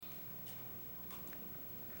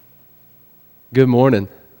Good morning.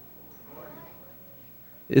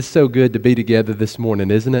 It's so good to be together this morning,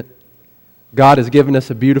 isn't it? God has given us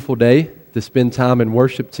a beautiful day to spend time in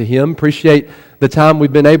worship to Him. Appreciate the time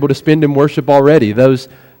we've been able to spend in worship already. Those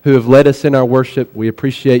who have led us in our worship, we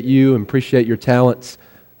appreciate you and appreciate your talents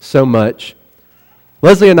so much.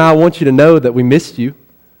 Leslie and I want you to know that we missed you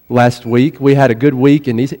last week. We had a good week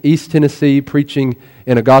in East Tennessee preaching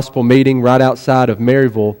in a gospel meeting right outside of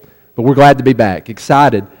Maryville, but we're glad to be back,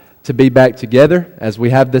 excited to be back together as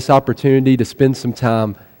we have this opportunity to spend some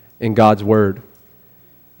time in God's Word.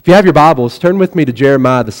 If you have your Bibles, turn with me to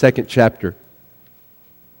Jeremiah, the 2nd chapter.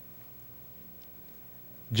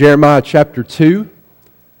 Jeremiah chapter 2,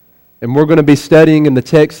 and we're going to be studying in the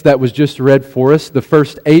text that was just read for us, the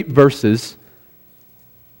first 8 verses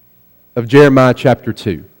of Jeremiah chapter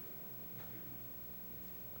 2.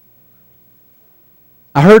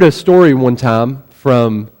 I heard a story one time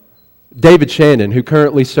from David Shannon, who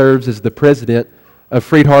currently serves as the president of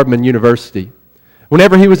Freed-Hardeman University.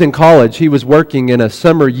 Whenever he was in college, he was working in a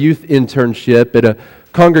summer youth internship at a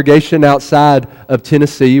congregation outside of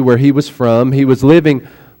Tennessee where he was from. He was living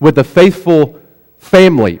with a faithful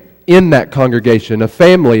family in that congregation, a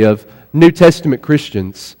family of New Testament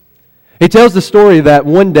Christians. He tells the story that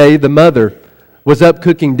one day the mother was up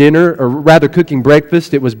cooking dinner, or rather cooking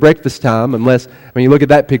breakfast. It was breakfast time, unless, when you look at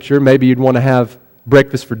that picture, maybe you'd want to have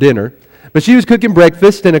breakfast for dinner. But she was cooking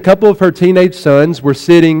breakfast, and a couple of her teenage sons were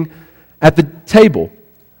sitting at the table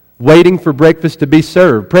waiting for breakfast to be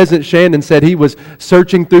served. President Shannon said he was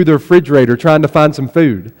searching through the refrigerator trying to find some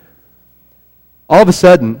food. All of a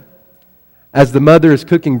sudden, as the mother is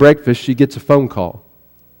cooking breakfast, she gets a phone call.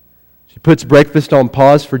 She puts breakfast on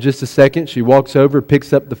pause for just a second. She walks over,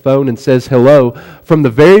 picks up the phone, and says hello. From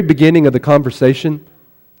the very beginning of the conversation,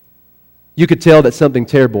 you could tell that something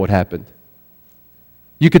terrible had happened.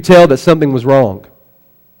 You could tell that something was wrong.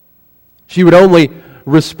 She would only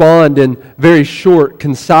respond in very short,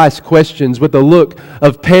 concise questions with a look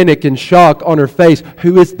of panic and shock on her face.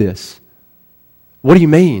 Who is this? What do you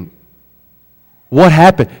mean? What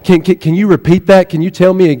happened? Can you repeat that? Can you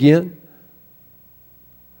tell me again?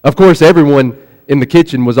 Of course, everyone in the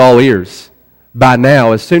kitchen was all ears by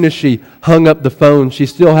now. As soon as she hung up the phone, she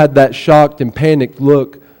still had that shocked and panicked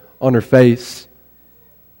look on her face.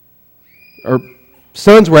 Her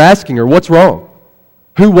sons were asking her, what's wrong?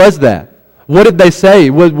 Who was that? What did they say?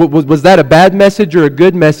 Was that a bad message or a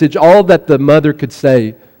good message? All that the mother could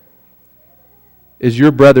say is,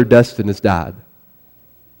 your brother Dustin has died.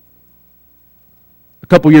 A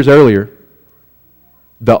couple years earlier,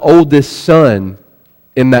 the oldest son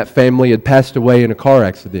in that family had passed away in a car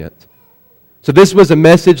accident. So this was a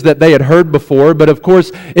message that they had heard before, but of course,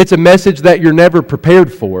 it's a message that you're never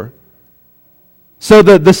prepared for. So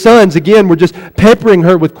the sons, again, were just peppering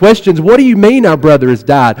her with questions. What do you mean our brother has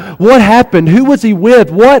died? What happened? Who was he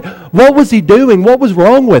with? What was he doing? What was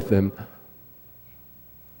wrong with him?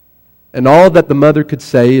 And all that the mother could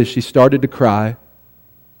say as she started to cry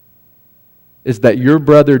is that your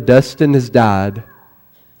brother Dustin has died.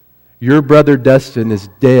 Your brother Dustin is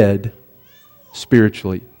dead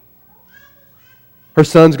spiritually. Her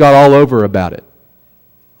sons got all over about it.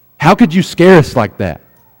 How could you scare us like that?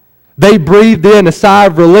 They breathed in a sigh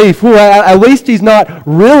of relief. Well, at least he's not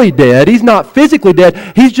really dead. He's not physically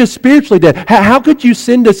dead. He's just spiritually dead. How could you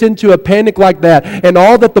send us into a panic like that? And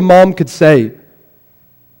all that the mom could say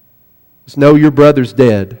is, no, your brother's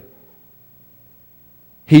dead.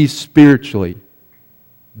 He's spiritually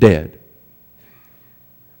dead.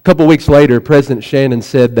 A couple weeks later, President Shannon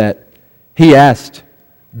said that he asked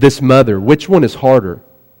this mother, which one is harder?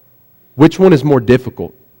 Which one is more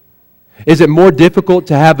difficult? Is it more difficult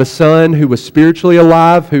to have a son who was spiritually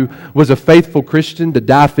alive, who was a faithful Christian, to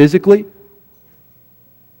die physically?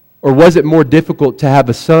 Or was it more difficult to have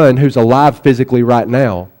a son who's alive physically right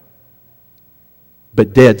now,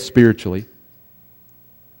 but dead spiritually?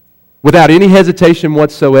 Without any hesitation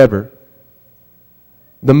whatsoever,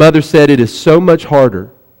 the mother said, it is so much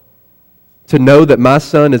harder to know that my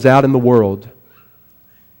son is out in the world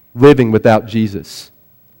living without Jesus.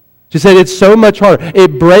 She said, it's so much harder.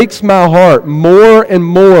 It breaks my heart more and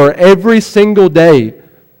more every single day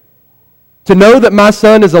to know that my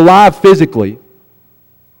son is alive physically,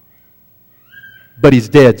 but he's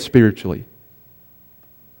dead spiritually.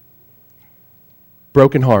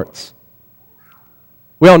 Broken hearts.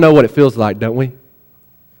 We all know what it feels like, don't we?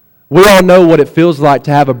 We all know what it feels like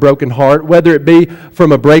to have a broken heart, whether it be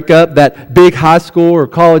from a breakup, that big high school or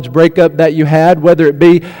college breakup that you had, whether it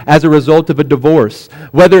be as a result of a divorce,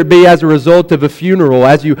 whether it be as a result of a funeral,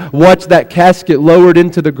 as you watch that casket lowered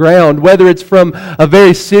into the ground, whether it's from a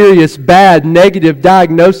very serious, bad, negative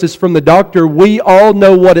diagnosis from the doctor. We all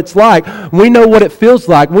know what it's like. We know what it feels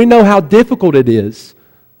like. We know how difficult it is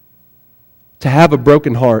to have a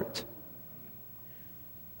broken heart.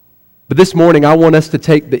 But this morning, I want us to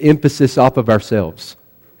take the emphasis off of ourselves.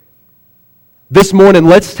 This morning,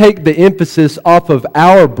 let's take the emphasis off of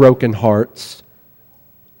our broken hearts.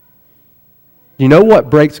 You know what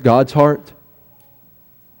breaks God's heart?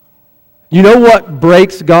 You know what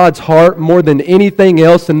breaks God's heart more than anything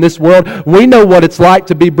else in this world? We know what it's like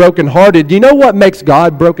to be brokenhearted. Do you know what makes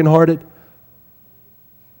God brokenhearted?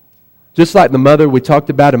 Just like the mother we talked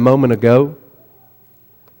about a moment ago,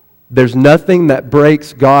 there's nothing that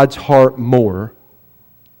breaks God's heart more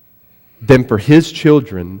than for His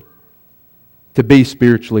children to be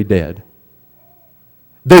spiritually dead.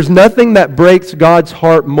 There's nothing that breaks God's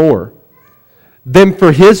heart more than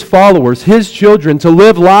for His followers, His children, to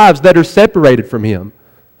live lives that are separated from Him,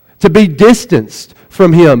 to be distanced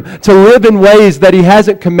from Him, to live in ways that He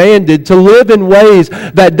hasn't commanded, to live in ways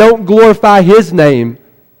that don't glorify His name,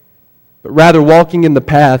 but rather walking in the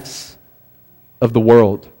paths of the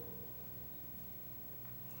world.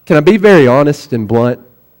 Can I be very honest and blunt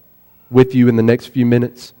with you in the next few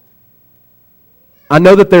minutes? I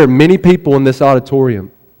know that there are many people in this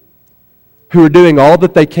auditorium who are doing all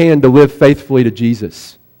that they can to live faithfully to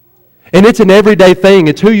Jesus. And it's an everyday thing.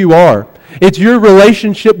 It's who you are. It's your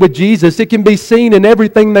relationship with Jesus. It can be seen in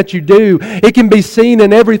everything that you do. It can be seen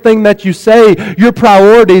in everything that you say, your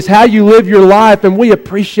priorities, how you live your life, and we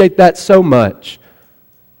appreciate that so much.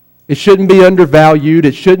 It shouldn't be undervalued.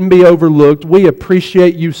 It shouldn't be overlooked. We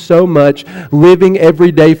appreciate you so much living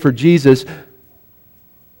every day for Jesus.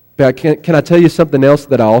 But can I tell you something else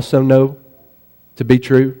that I also know to be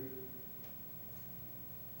true?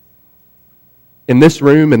 In this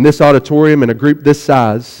room, in this auditorium, in a group this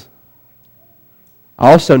size,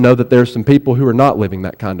 I also know that there are some people who are not living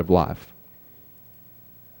that kind of life.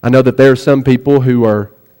 I know that there are some people who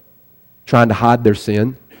are trying to hide their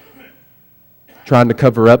sin, trying to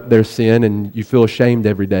cover up their sin, and you feel ashamed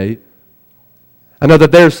every day. I know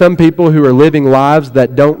that there are some people who are living lives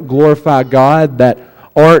that don't glorify God, that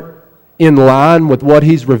aren't in line with what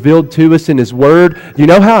He's revealed to us in His Word. You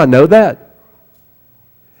know how I know that?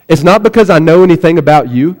 It's not because I know anything about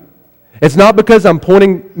you. It's not because I'm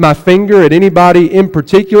pointing my finger at anybody in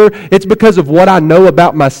particular. It's because of what I know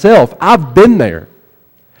about myself. I've been there.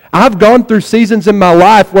 I've gone through seasons in my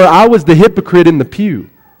life where I was the hypocrite in the pew.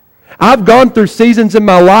 I've gone through seasons in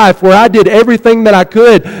my life where I did everything that I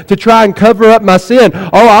could to try and cover up my sin.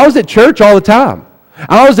 Oh, I was at church all the time.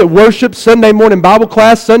 I was at worship, Sunday morning Bible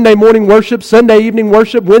class, Sunday morning worship, Sunday evening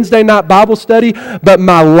worship, Wednesday night Bible study. But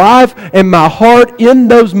my life and my heart in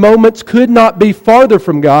those moments could not be farther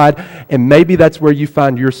from God. And maybe that's where you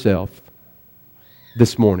find yourself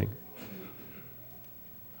this morning.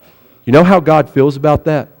 You know how God feels about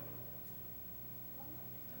that?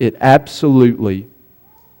 It absolutely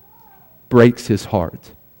breaks His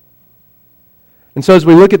heart. And so as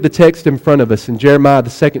we look at the text in front of us in Jeremiah, the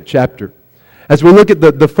 2nd chapter, as we look at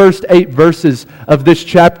the first 8 verses of this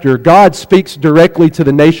chapter, God speaks directly to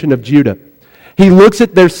the nation of Judah. He looks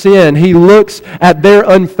at their sin, He looks at their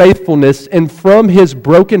unfaithfulness, and from His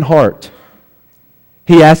broken heart,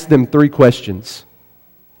 He asks them 3 questions.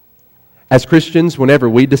 As Christians, whenever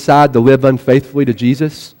we decide to live unfaithfully to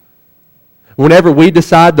Jesus, whenever we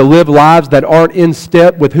decide to live lives that aren't in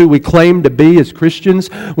step with who we claim to be as Christians,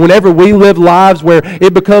 whenever we live lives where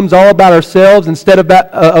it becomes all about ourselves instead of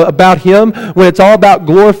about Him, when it's all about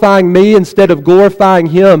glorifying me instead of glorifying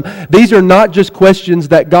Him, these are not just questions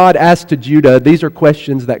that God asked to Judah. These are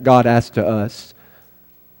questions that God asked to us.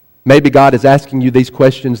 Maybe God is asking you these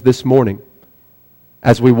questions this morning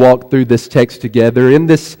as we walk through this text together. In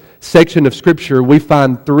this section of Scripture, we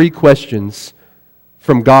find 3 questions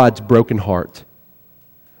from God's broken heart.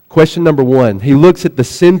 Question number 1, He looks at the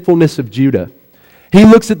sinfulness of Judah. He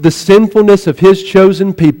looks at the sinfulness of His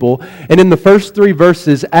chosen people, and in the first 3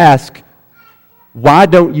 verses asks, why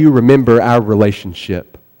don't you remember our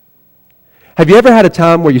relationship? Have you ever had a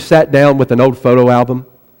time where you sat down with an old photo album,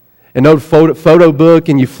 an old photo book,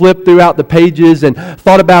 and you flipped throughout the pages and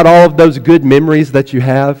thought about all of those good memories that you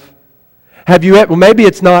have? Have you ever, well, maybe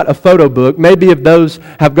it's not a photo book. Maybe if those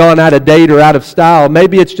have gone out of date or out of style,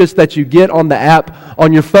 maybe it's just that you get on the app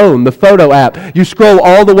on your phone, the photo app. You scroll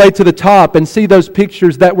all the way to the top and see those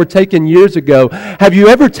pictures that were taken years ago. Have you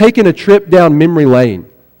ever taken a trip down memory lane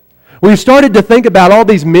Where you started to think about all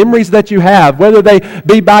these memories that you have, whether they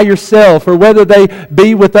be by yourself or whether they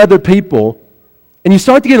be with other people, and you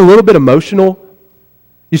start to get a little bit emotional.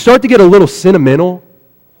 You start to get a little sentimental.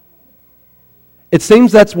 It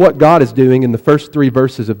seems that's what God is doing in the first 3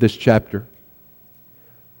 verses of this chapter.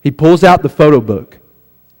 He pulls out the photo book.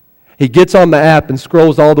 He gets on the app and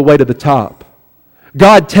scrolls all the way to the top.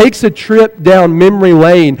 God takes a trip down memory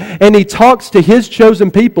lane and He talks to His chosen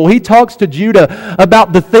people. He talks to Judah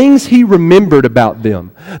about the things He remembered about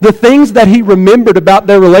them. The things that He remembered about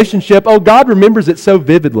their relationship. Oh, God remembers it so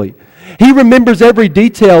vividly. He remembers every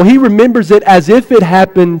detail. He remembers it as if it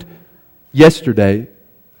happened yesterday.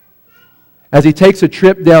 As He takes a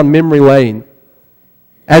trip down memory lane,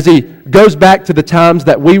 as He goes back to the times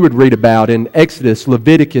that we would read about in Exodus,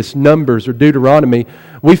 Leviticus, Numbers, or Deuteronomy,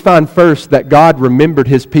 we find first that God remembered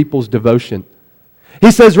His people's devotion.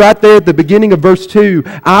 He says right there at the beginning of verse 2,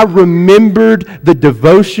 I remembered the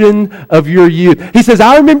devotion of your youth. He says,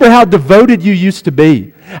 I remember how devoted you used to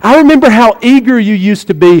be. I remember how eager you used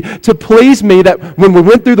to be to please me, that when we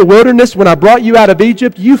went through the wilderness, when I brought you out of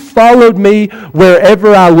Egypt, you followed me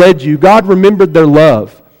wherever I led you. God remembered their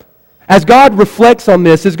love. As God reflects on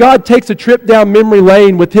this, as God takes a trip down memory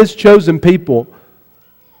lane with His chosen people,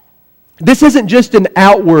 this isn't just an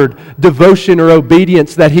outward devotion or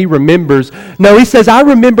obedience that He remembers. No, He says, I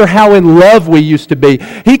remember how in love we used to be.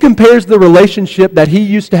 He compares the relationship that He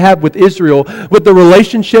used to have with Israel with the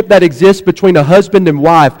relationship that exists between a husband and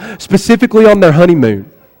wife, specifically on their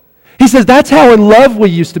honeymoon. He says, that's how in love we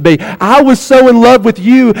used to be. I was so in love with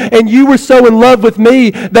you, and you were so in love with me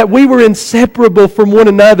that we were inseparable from one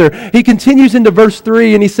another. He continues into verse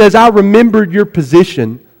 3, and he says, I remembered your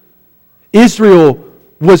position. Israel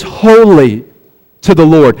was holy to the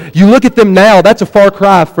Lord. You look at them now, that's a far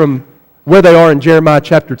cry from where they are in Jeremiah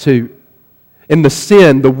chapter 2. In the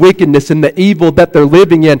sin, the wickedness, and the evil that they're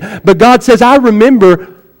living in. But God says, I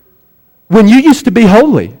remember when you used to be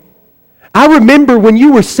holy. I remember when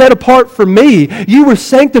you were set apart for me. You were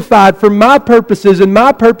sanctified for my purposes and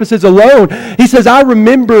my purposes alone. He says, I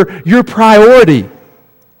remember your priority.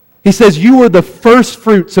 He says, you were the first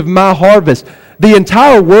fruits of my harvest. The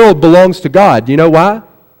entire world belongs to God. You know why?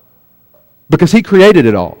 Because He created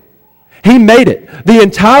it all. He made it. The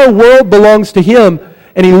entire world belongs to Him.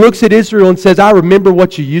 And He looks at Israel and says, I remember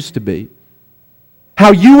what you used to be.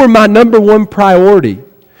 How you were my number one priority.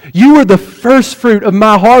 You were the first fruit of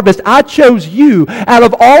my harvest. I chose you out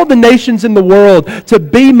of all the nations in the world to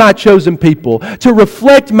be my chosen people, to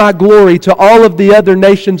reflect my glory to all of the other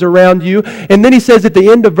nations around you. And then He says at the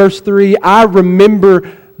end of verse 3, I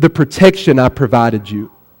remember the protection I provided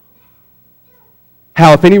you.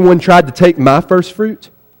 How if anyone tried to take my first fruit,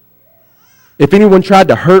 if anyone tried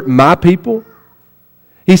to hurt my people,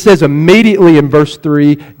 He says immediately in verse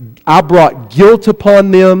 3, I brought guilt upon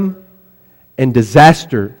them and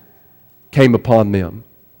disaster came upon them.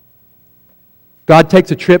 God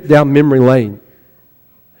takes a trip down memory lane.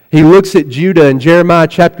 He looks at Judah in Jeremiah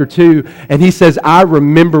chapter 2 and He says, I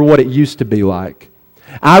remember what it used to be like.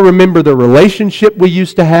 I remember the relationship we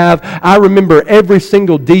used to have. I remember every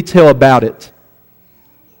single detail about it.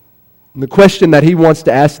 And the question that He wants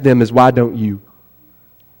to ask them is, why don't you?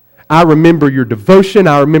 I remember your devotion.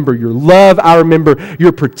 I remember your love. I remember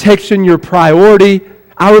your protection, your priority.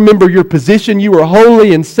 I remember your position. You were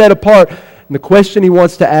holy and set apart. And the question He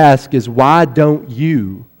wants to ask is, why don't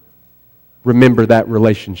you remember that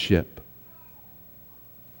relationship?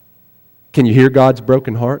 Can you hear God's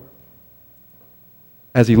broken heart?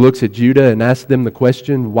 As He looks at Judah and asks them the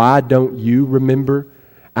question, why don't you remember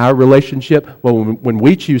our relationship? Well, when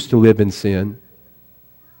we choose to live in sin,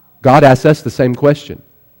 God asks us the same question.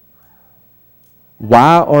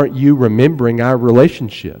 Why aren't you remembering our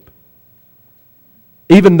relationship?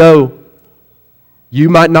 Even though you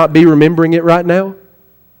might not be remembering it right now,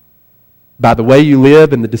 by the way you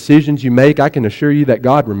live and the decisions you make, I can assure you that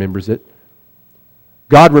God remembers it.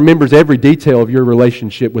 God remembers every detail of your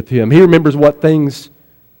relationship with Him. He remembers what things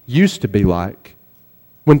used to be like,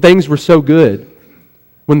 when things were so good,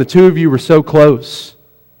 when the two of you were so close.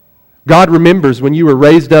 God remembers when you were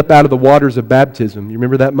raised up out of the waters of baptism. You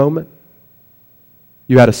remember that moment?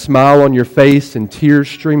 You had a smile on your face and tears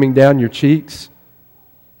streaming down your cheeks.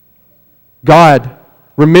 God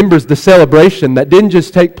remembers the celebration that didn't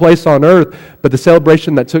just take place on earth, but the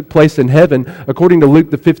celebration that took place in heaven. According to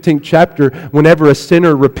Luke, the 15th chapter, whenever a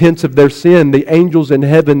sinner repents of their sin, the angels in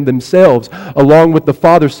heaven themselves, along with the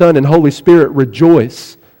Father, Son, and Holy Spirit,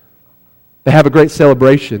 rejoice. They have a great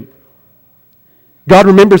celebration. God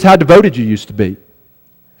remembers how devoted you used to be.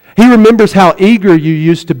 He remembers how eager you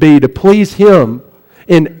used to be to please Him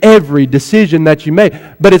in every decision that you make.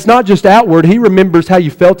 But it's not just outward. He remembers how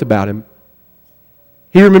you felt about Him.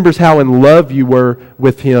 He remembers how in love you were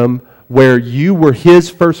with Him, where you were His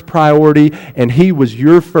first priority and He was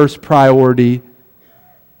your first priority,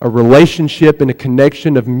 a relationship and a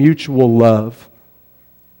connection of mutual love.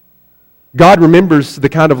 God remembers the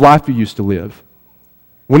kind of life you used to live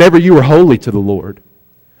whenever you were holy to the Lord.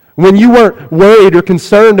 When you weren't worried or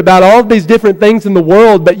concerned about all these different things in the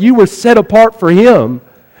world, but you were set apart for Him.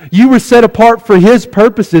 You were set apart for His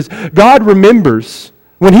purposes. God remembers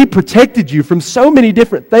when He protected you from so many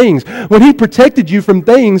different things, when He protected you from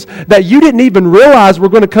things that you didn't even realize were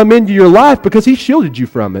going to come into your life because He shielded you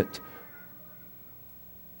from it.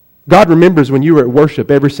 God remembers when you were at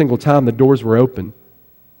worship every single time the doors were open.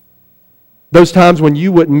 Those times when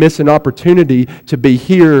you wouldn't miss an opportunity to be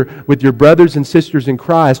here with your brothers and sisters in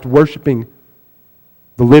Christ worshiping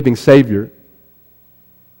the living Savior.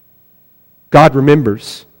 God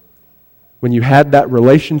remembers when you had that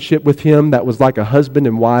relationship with Him that was like a husband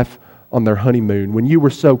and wife on their honeymoon, when you were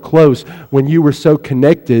so close, when you were so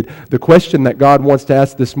connected. The question that God wants to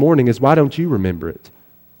ask this morning is, why don't you remember it?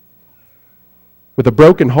 With a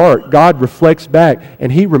broken heart, God reflects back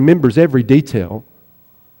and He remembers every detail.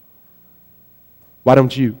 Why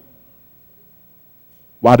don't you?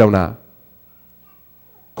 Why don't I?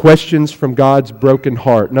 Questions from God's broken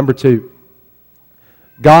heart. Number 2,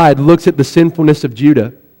 God looks at the sinfulness of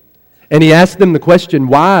Judah and He asks them the question,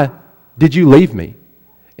 why did you leave me?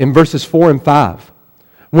 In verses 4 and 5.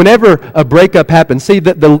 Whenever a breakup happens, see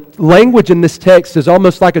that the language in this text is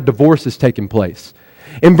almost like a divorce is taking place.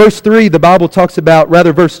 In verse 3, the Bible talks about,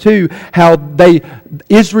 verse 2, how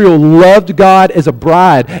Israel loved God as a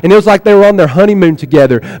bride. And it was like they were on their honeymoon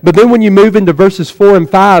together. But then when you move into verses 4 and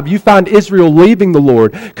 5, you find Israel leaving the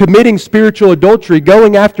Lord, committing spiritual adultery,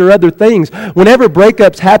 going after other things. Whenever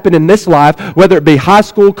breakups happen in this life, whether it be high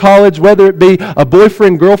school, college, whether it be a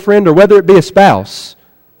boyfriend, girlfriend, or whether it be a spouse,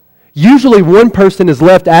 usually one person is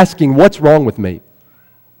left asking, what's wrong with me?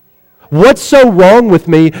 What's so wrong with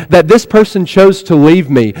me that this person chose to leave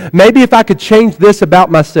me? Maybe if I could change this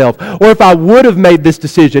about myself, or if I would have made this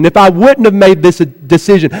decision, if I wouldn't have made this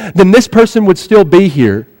decision, then this person would still be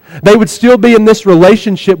here. They would still be in this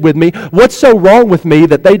relationship with me. What's so wrong with me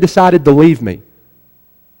that they decided to leave me?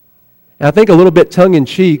 And I think a little bit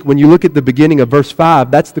tongue-in-cheek, when you look at the beginning of verse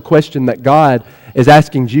 5, that's the question that God is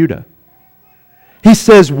asking Judah. He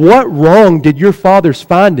says, what wrong did your fathers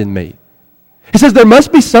find in me? He says, there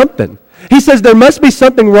must be something. He says, there must be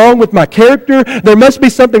something wrong with my character. There must be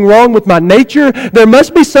something wrong with my nature. There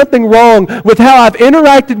must be something wrong with how I've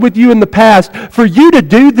interacted with you in the past for you to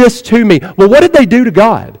do this to me. Well, what did they do to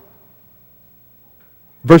God?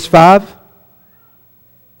 Verse 5,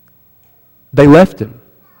 they left Him.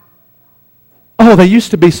 Oh, they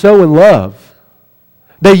used to be so in love.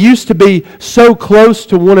 They used to be so close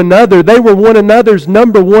to one another. They were one another's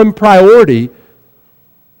number one priority.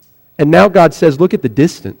 And now God says, look at the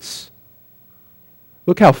distance.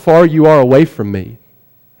 Look how far you are away from me.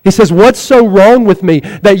 He says, what's so wrong with me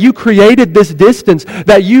that you created this distance,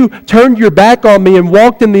 that you turned your back on me and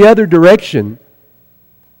walked in the other direction?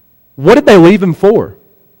 What did they leave Him for?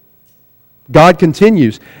 God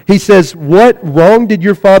continues. He says, what wrong did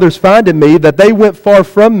your fathers find in me that they went far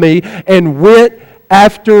from me and went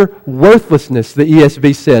after worthlessness, the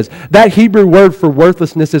ESV says. That Hebrew word for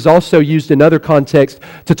worthlessness is also used in other contexts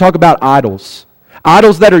to talk about idols.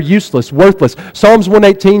 Idols that are useless, worthless. Psalms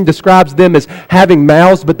 118 describes them as having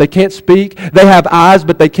mouths, but they can't speak. They have eyes,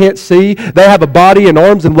 but they can't see. They have a body and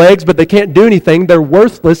arms and legs, but they can't do anything. They're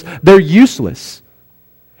worthless. They're useless.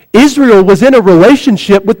 Israel was in a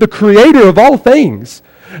relationship with the Creator of all things,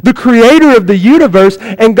 the Creator of the universe,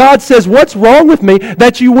 and God says, what's wrong with me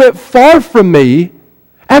that you went far from me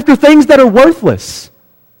after things that are worthless?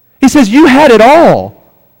 He says, you had it all.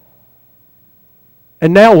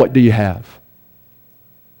 And now what do you have?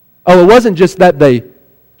 Oh, it wasn't just that they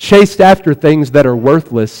chased after things that are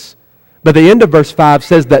worthless, but the end of verse 5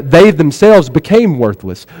 says that they themselves became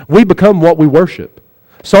worthless. We become what we worship.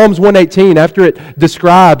 Psalms 118, after it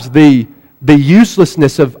describes the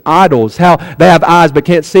uselessness of idols, how they have eyes but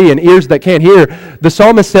can't see and ears that can't hear, the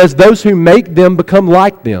psalmist says, those who make them become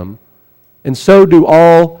like them, and so do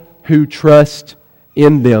all who trust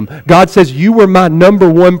in them. God says, you were my number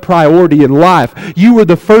one priority in life. You were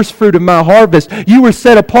the first fruit of my harvest. You were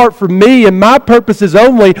set apart for me and my purposes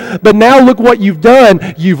only. But now look what you've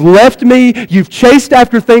done. You've left me. You've chased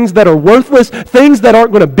after things that are worthless, things that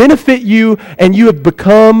aren't going to benefit you, and you have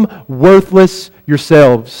become worthless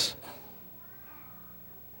yourselves.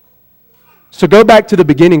 So go back to the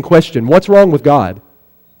beginning question. What's wrong with God?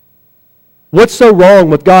 What's so wrong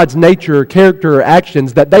with God's nature or character or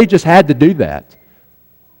actions that they just had to do that?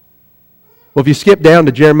 Well, if you skip down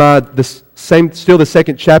to Jeremiah, still the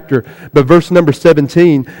second chapter, but verse number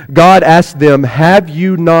 17, God asked them, have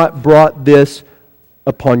you not brought this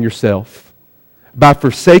upon yourself by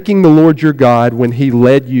forsaking the Lord your God when He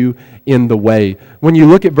led you in the way? When you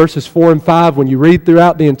look at verses 4 and 5, when you read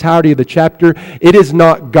throughout the entirety of the chapter, it is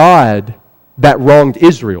not God that wronged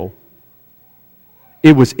Israel.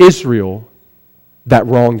 It was Israel that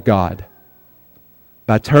wronged God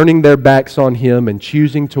by turning their backs on Him and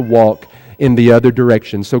choosing to walk in the other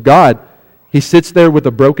direction. So God, He sits there with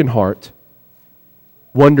a broken heart,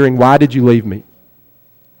 wondering, why did you leave me?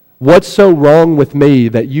 What's so wrong with me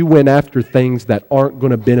that you went after things that aren't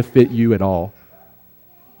going to benefit you at all?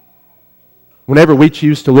 Whenever we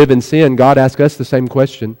choose to live in sin, God asks us the same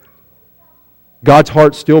question. God's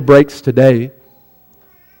heart still breaks today,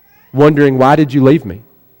 wondering, why did you leave me?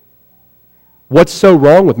 What's so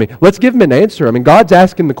wrong with me? Let's give Him an answer. I mean, God's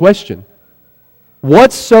asking the question.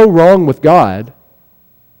 What's so wrong with God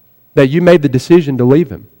that you made the decision to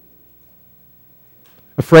leave Him?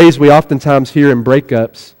 A phrase we oftentimes hear in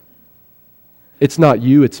breakups, it's not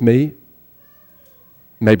you, it's me.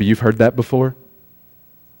 Maybe you've heard that before.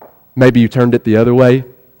 Maybe you turned it the other way.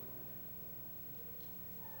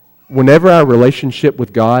 Whenever our relationship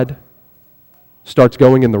with God starts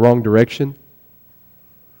going in the wrong direction,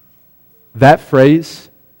 that phrase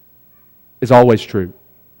is always true.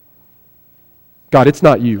 God, it's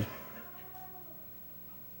not you.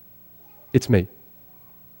 It's me.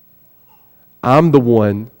 I'm the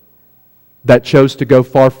one that chose to go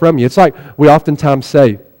far from you. It's like we oftentimes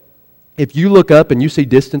say, if you look up and you see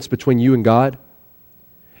distance between you and God,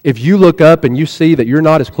 if you look up and you see that you're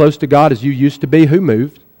not as close to God as you used to be, who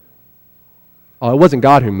moved? Oh, it wasn't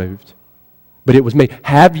God who moved, but it was me.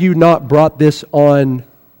 Have you not brought this on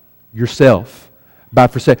yourself by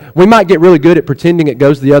forsaking? We might get really good at pretending it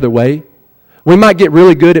goes the other way. We might get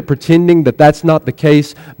really good at pretending that that's not the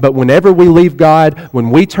case, but whenever we leave God,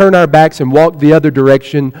 when we turn our backs and walk the other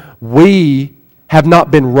direction, we have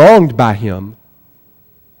not been wronged by Him.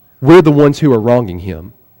 We're the ones who are wronging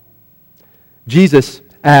Him. Jesus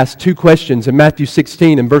asked two questions in Matthew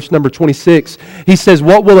 16 and verse number 26. He says,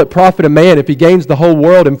 what will it profit a man if he gains the whole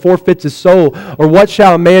world and forfeits his soul? Or what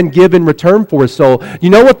shall a man give in return for his soul?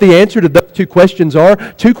 You know what the answer to those two questions are?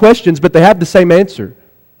 Two questions, but they have the same answer.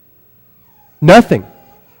 Nothing.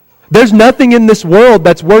 There's nothing in this world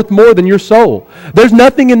that's worth more than your soul. There's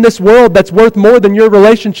nothing in this world that's worth more than your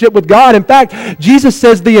relationship with God. In fact, Jesus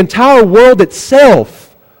says the entire world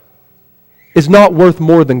itself is not worth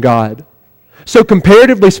more than God. So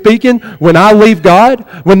comparatively speaking, when I leave God,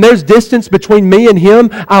 when there's distance between me and Him,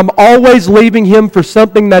 I'm always leaving Him for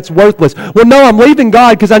something that's worthless. Well, no, I'm leaving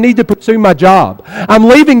God because I need to pursue my job. I'm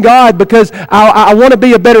leaving God because I want to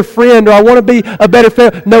be a better friend or I want to be a better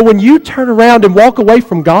family. No, when you turn around and walk away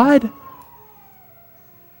from God,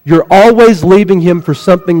 you're always leaving Him for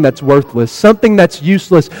something that's worthless, something that's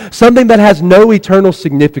useless, something that has no eternal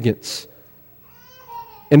significance.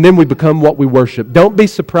 And then we become what we worship. Don't be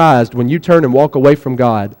surprised when you turn and walk away from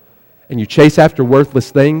God and you chase after worthless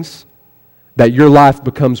things, that your life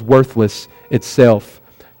becomes worthless itself.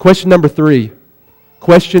 Question number 3,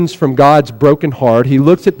 questions from God's broken heart. He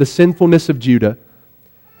looks at the sinfulness of Judah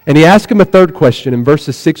and He asks him a third question in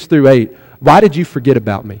verses 6 through 8. Why did you forget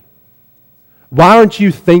about me? Why aren't you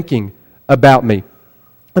thinking about me?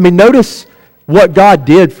 I mean, notice what God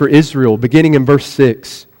did for Israel beginning in verse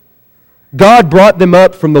 6. God brought them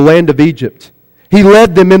up from the land of Egypt. He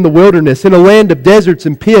led them in the wilderness, in a land of deserts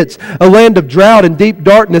and pits, a land of drought and deep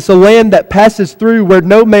darkness, a land that passes through where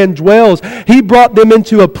no man dwells. He brought them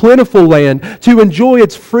into a plentiful land to enjoy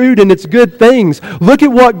its fruit and its good things. Look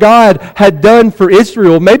at what God had done for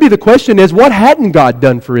Israel. Maybe the question is, what hadn't God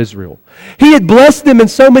done for Israel? He had blessed them in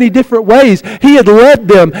so many different ways. He had led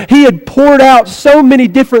them. He had poured out so many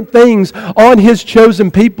different things on His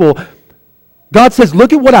chosen people. God says,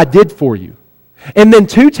 look at what I did for you. And then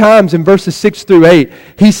 2 times in verses 6 through 8,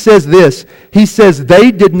 He says this. He says, they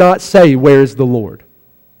did not say, where is the Lord?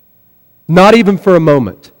 Not even for a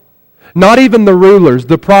moment. Not even the rulers,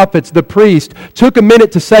 the prophets, the priests took a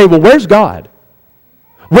minute to say, well, where's God?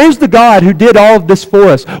 Where's the God who did all of this for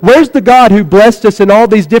us? Where's the God who blessed us in all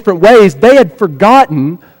these different ways? They had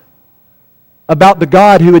forgotten about the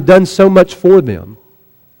God who had done so much for them.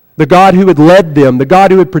 The God who had led them, the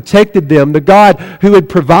God who had protected them, the God who had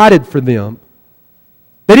provided for them.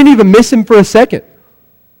 They didn't even miss Him for a second.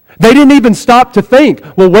 They didn't even stop to think,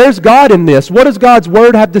 well, where's God in this? What does God's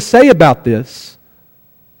Word have to say about this?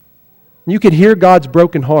 You could hear God's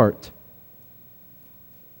broken heart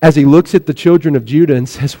as He looks at the children of Judah and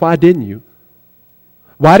says, why didn't you?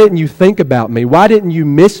 Why didn't you think about me? Why didn't you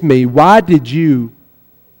miss me? Why did you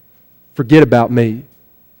forget about me?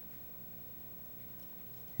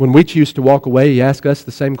 When we choose to walk away, He asks us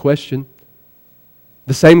the same question.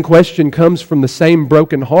 The same question comes from the same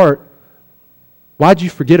broken heart. Why'd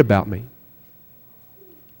you forget about me?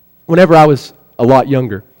 Whenever I was a lot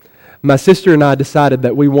younger, my sister and I decided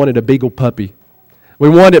that we wanted a beagle puppy. We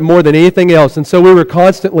wanted it more than anything else, and so we were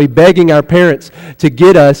constantly begging our parents to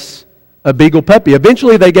get us a beagle puppy.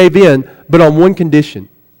 Eventually they gave in, but on one condition.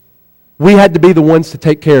 We had to be the ones to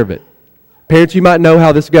take care of it. Parents, you might know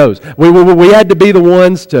how this goes. We had to be the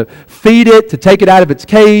ones to feed it, to take it out of its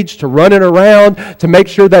cage, to run it around, to make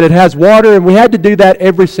sure that it has water, and we had to do that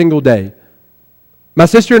every single day. My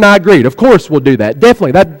sister and I agreed, of course we'll do that.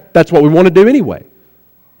 Definitely, that's what we want to do anyway.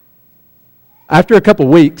 After a couple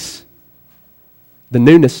weeks, the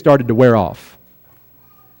newness started to wear off.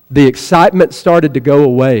 The excitement started to go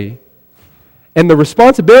away. And the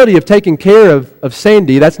responsibility of taking care of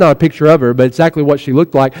Sandy, that's not a picture of her, but exactly what she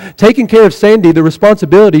looked like. Taking care of Sandy, the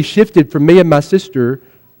responsibility shifted from me and my sister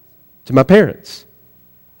to my parents.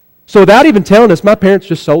 So without even telling us, my parents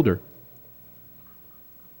just sold her.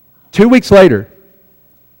 2 weeks later,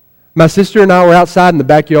 my sister and I were outside in the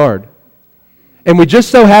backyard. And we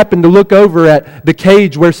just so happened to look over at the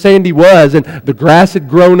cage where Sandy was, and the grass had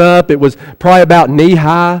grown up. It was probably about knee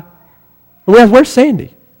high. And we asked, where's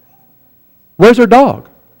Sandy? Where's her dog?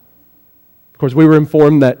 Of course, we were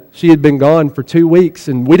informed that she had been gone for 2 weeks,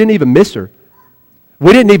 and we didn't even miss her.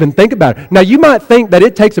 We didn't even think about her. Now, you might think that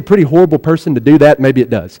it takes a pretty horrible person to do that. Maybe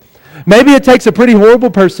it does. Maybe it takes a pretty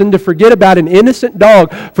horrible person to forget about an innocent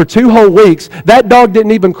dog for 2 whole weeks. That dog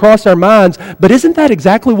didn't even cross our minds. But isn't that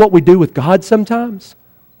exactly what we do with God sometimes?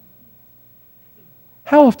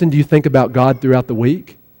 How often do you think about God throughout the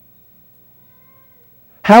week?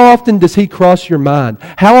 How often does He cross your mind?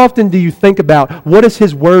 How often do you think about what does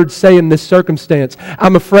His Word say in this circumstance?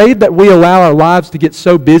 I'm afraid that we allow our lives to get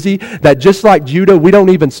so busy that just like Judah, we don't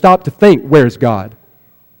even stop to think, where's God?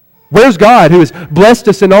 Where's God who has blessed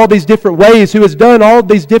us in all these different ways, who has done all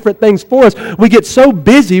these different things for us? We get so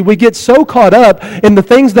busy, we get so caught up in the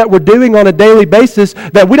things that we're doing on a daily basis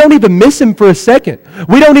that we don't even miss Him for a second.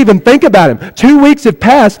 We don't even think about Him. 2 weeks have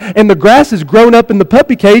passed and the grass has grown up in the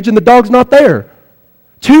puppy cage and the dog's not there.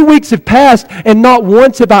 2 weeks have passed and not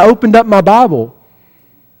once have I opened up my Bible.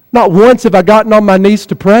 Not once have I gotten on my knees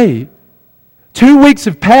to pray. 2 weeks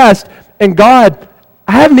have passed and God,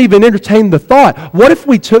 I haven't even entertained the thought. What if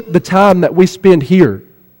we took the time that we spend here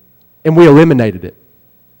and we eliminated it?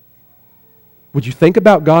 Would you think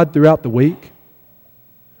about God throughout the week?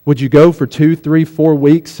 Would you go for 2, 3, 4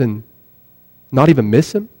 weeks and not even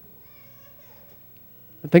miss Him?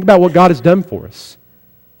 Think about what God has done for us.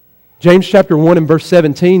 James chapter 1 and verse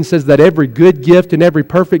 17 says that every good gift and every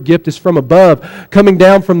perfect gift is from above, coming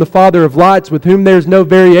down from the Father of lights, with whom there is no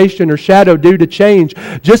variation or shadow due to change.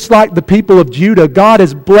 Just like the people of Judah, God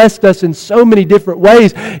has blessed us in so many different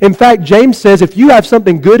ways. In fact, James says if you have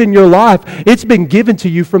something good in your life, it's been given to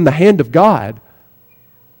you from the hand of God.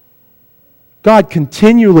 God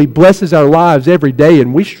continually blesses our lives every day,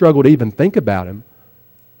 and we struggle to even think about Him.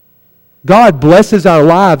 God blesses our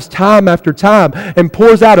lives time after time and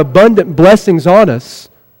pours out abundant blessings on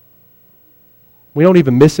us. We don't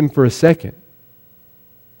even miss Him for a second.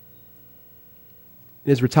 In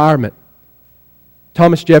his retirement,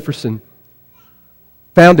 Thomas Jefferson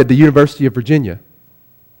founded the University of Virginia.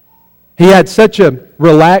 He had such a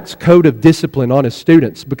relaxed code of discipline on his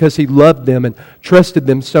students because he loved them and trusted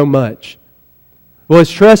them so much. Well,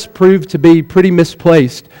 his trust proved to be pretty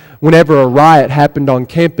misplaced whenever a riot happened on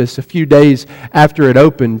campus a few days after it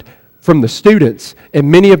opened from the students, and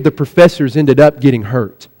many of the professors ended up getting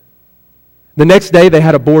hurt. The next day, they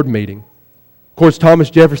had a board meeting. Of course, Thomas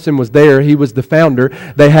Jefferson was there. He was the founder.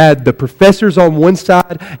 They had the professors on one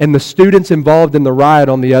side and the students involved in the riot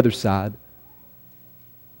on the other side.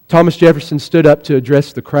 Thomas Jefferson stood up to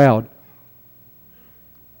address the crowd,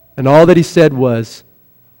 and all that he said was,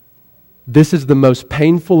 "This is the most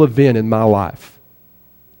painful event in my life."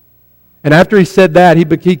 And after he said that, he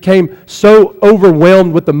became so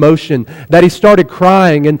overwhelmed with emotion that he started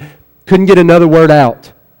crying and couldn't get another word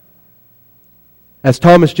out. As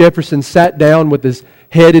Thomas Jefferson sat down with his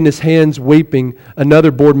head in his hands weeping,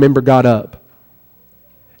 another board member got up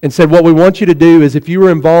and said, "What we want you to do is if you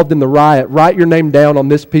were involved in the riot, write your name down on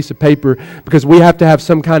this piece of paper because we have to have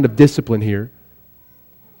some kind of discipline here."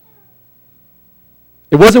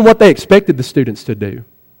 It wasn't what they expected the students to do.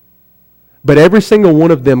 But every single one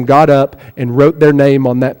of them got up and wrote their name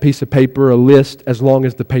on that piece of paper, a list as long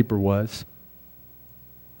as the paper was.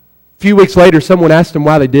 A few weeks later, someone asked them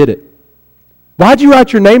why they did it. Why'd you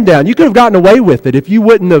write your name down? You could have gotten away with it if you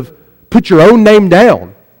wouldn't have put your own name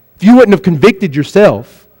down, if you wouldn't have convicted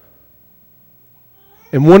yourself.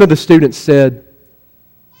 And one of the students said,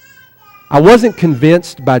 I wasn't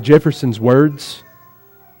convinced by Jefferson's words,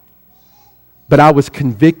 but I was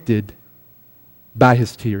convicted by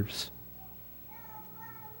his tears.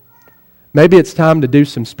 Maybe it's time to do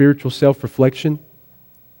some spiritual self-reflection.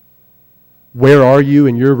 Where are you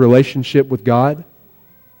in your relationship with God?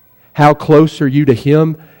 How close are you to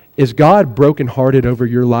Him? Is God brokenhearted over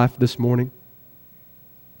your life this morning?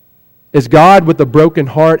 Is God with a broken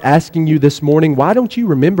heart asking you this morning, why don't you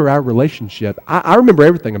remember our relationship? I remember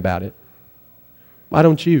everything about it. Why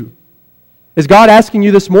don't you? Is God asking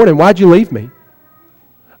you this morning, why'd you leave me?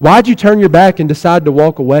 Why'd you turn your back and decide to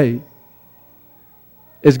walk away?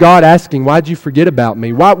 Is God asking, why'd you forget about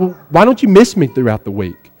me? Why don't you miss me throughout the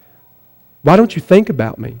week? Why don't you think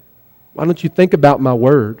about me? Why don't you think about my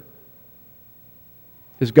word?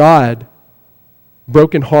 Is God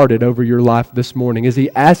brokenhearted over your life this morning? Is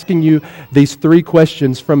He asking you these 3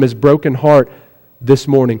 questions from His broken heart this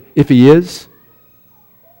morning? If He is,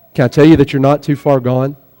 can I tell you that you're not too far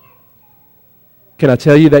gone? Can I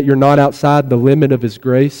tell you that you're not outside the limit of His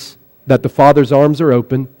grace? That the Father's arms are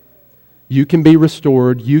open. You can be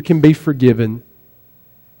restored. You can be forgiven.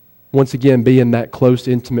 Once again, be in that close,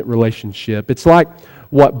 intimate relationship. It's like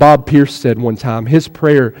what Bob Pierce said one time. His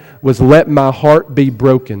prayer was, let my heart be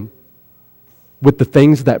broken with the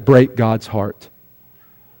things that break God's heart.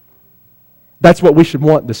 That's what we should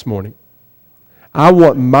want this morning. I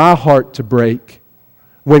want my heart to break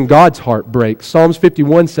when God's heart breaks. Psalms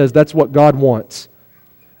 51 says that's what God wants.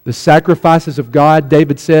 The sacrifices of God,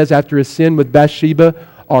 David says, after his sin with Bathsheba,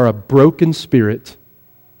 are a broken spirit,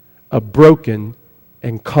 a broken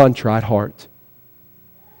and contrite heart.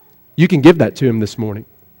 You can give that to Him this morning.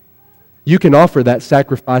 You can offer that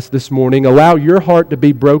sacrifice this morning. Allow your heart to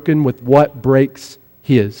be broken with what breaks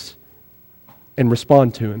His and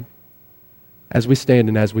respond to Him as we stand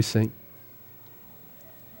and as we sing.